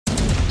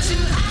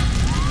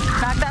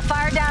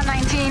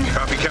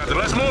Captain.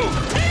 Let's move.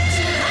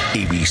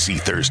 ABC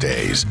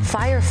Thursdays.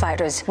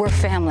 Firefighters, we're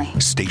family.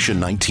 Station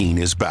 19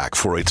 is back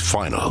for its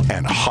final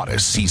and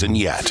hottest season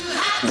yet.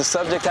 The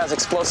subject has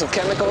explosive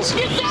chemicals.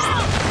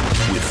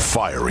 With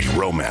fiery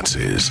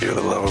romances. You're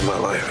the love of my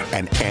life.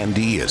 And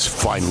Andy is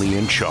finally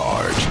in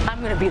charge. I'm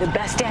going to be the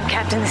best damn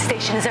captain the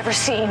station has ever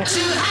seen.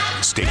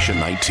 Station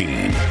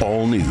 19.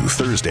 All new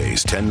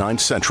Thursdays, 10/9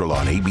 Central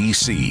on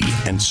ABC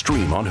and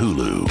stream on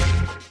Hulu.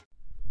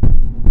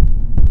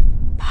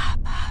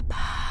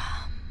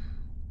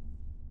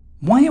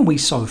 Why are we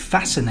so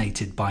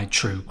fascinated by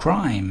true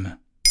crime?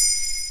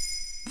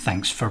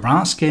 Thanks for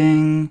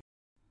asking.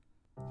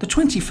 The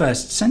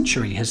 21st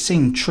century has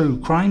seen true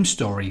crime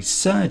stories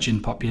surge in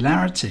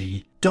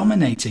popularity,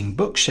 dominating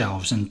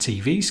bookshelves and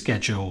TV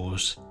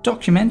schedules.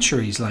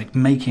 Documentaries like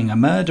Making a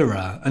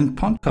Murderer and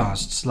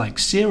podcasts like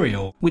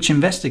Serial, which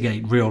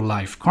investigate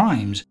real-life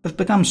crimes, have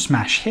become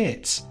smash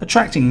hits,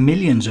 attracting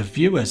millions of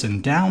viewers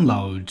and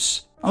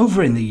downloads.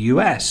 Over in the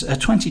US, a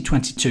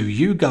 2022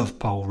 YouGov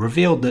poll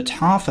revealed that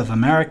half of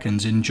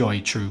Americans enjoy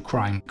true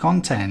crime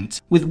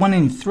content, with 1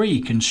 in 3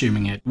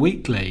 consuming it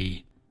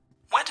weekly.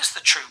 Where does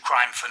the true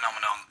crime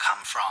phenomenon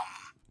come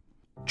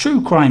from?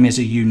 True crime is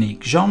a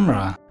unique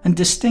genre, and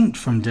distinct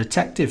from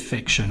detective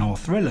fiction or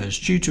thrillers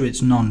due to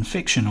its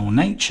non-fictional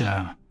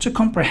nature. To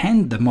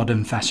comprehend the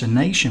modern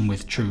fascination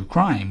with true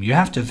crime, you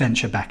have to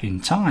venture back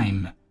in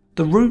time.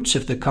 The roots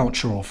of the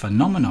cultural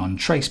phenomenon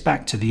trace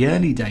back to the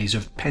early days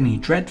of Penny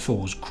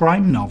Dreadful's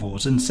crime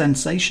novels and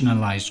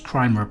sensationalized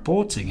crime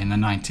reporting in the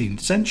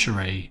 19th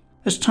century.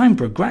 As time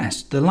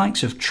progressed, the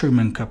likes of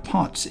Truman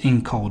Capotte's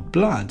In Cold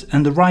Blood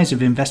and the rise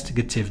of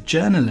investigative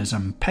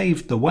journalism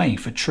paved the way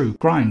for true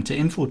crime to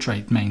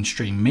infiltrate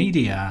mainstream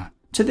media.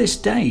 To this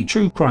day,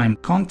 true crime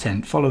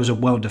content follows a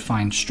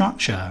well-defined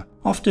structure,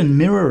 often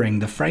mirroring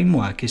the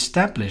framework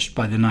established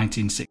by the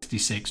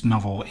 1966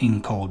 novel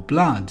In Cold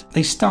Blood.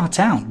 They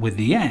start out with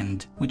the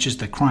end, which is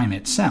the crime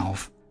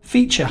itself,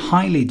 feature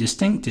highly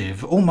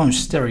distinctive,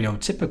 almost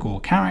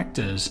stereotypical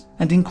characters,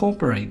 and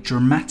incorporate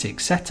dramatic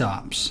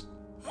setups.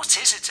 What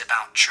is it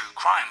about true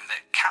crime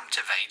that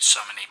captivates so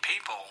many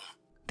people?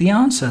 The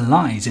answer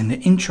lies in the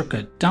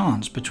intricate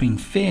dance between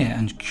fear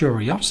and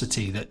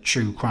curiosity that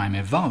true crime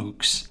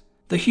evokes.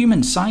 The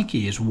human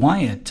psyche is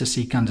wired to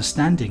seek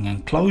understanding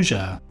and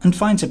closure, and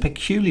finds a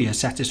peculiar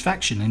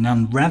satisfaction in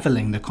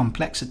unraveling the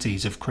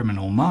complexities of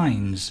criminal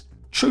minds.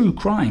 True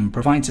crime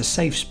provides a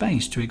safe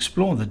space to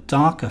explore the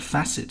darker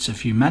facets of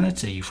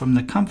humanity from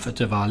the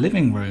comfort of our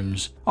living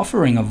rooms,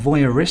 offering a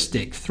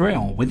voyeuristic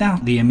thrill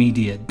without the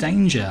immediate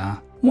danger.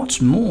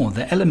 What's more,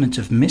 the element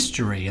of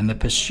mystery and the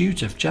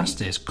pursuit of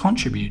justice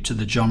contribute to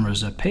the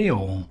genre's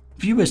appeal.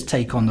 Viewers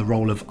take on the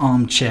role of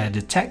armchair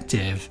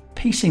detective,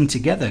 piecing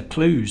together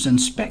clues and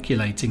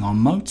speculating on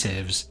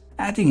motives,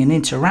 adding an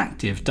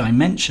interactive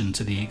dimension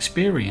to the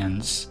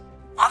experience.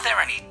 Are there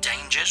any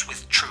dangers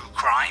with true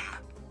crime?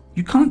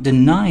 You can't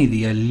deny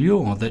the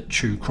allure that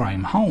true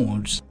crime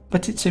holds,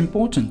 but it's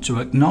important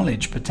to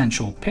acknowledge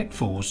potential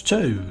pitfalls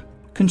too.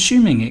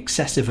 Consuming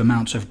excessive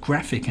amounts of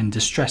graphic and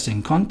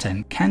distressing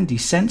content can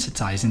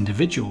desensitize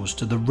individuals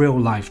to the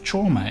real-life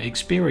trauma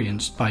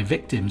experienced by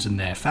victims and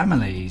their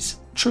families.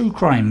 True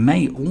crime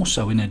may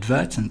also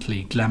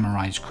inadvertently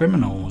glamorize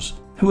criminals,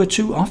 who are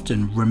too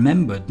often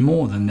remembered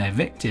more than their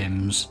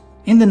victims.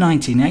 In the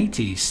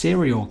 1980s,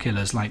 serial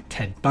killers like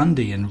Ted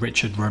Bundy and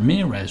Richard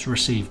Ramirez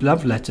received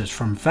love letters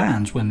from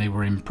fans when they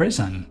were in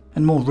prison,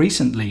 and more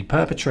recently,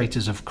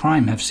 perpetrators of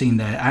crime have seen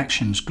their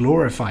actions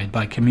glorified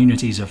by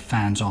communities of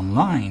fans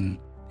online.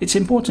 It's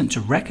important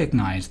to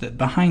recognize that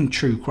behind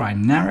true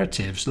crime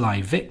narratives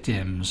lie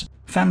victims,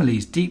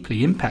 families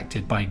deeply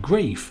impacted by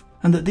grief,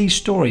 and that these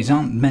stories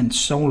aren't meant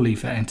solely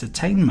for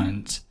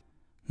entertainment.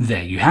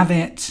 There you have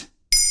it.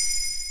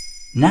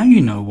 Now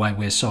you know why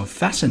we're so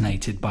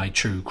fascinated by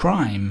true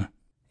crime.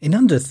 In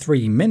under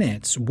 3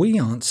 minutes, we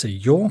answer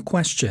your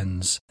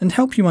questions and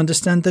help you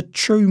understand the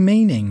true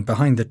meaning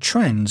behind the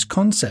trends,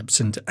 concepts,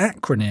 and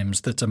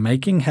acronyms that are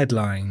making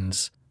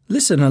headlines.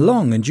 Listen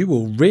along and you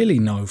will really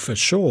know for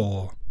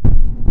sure.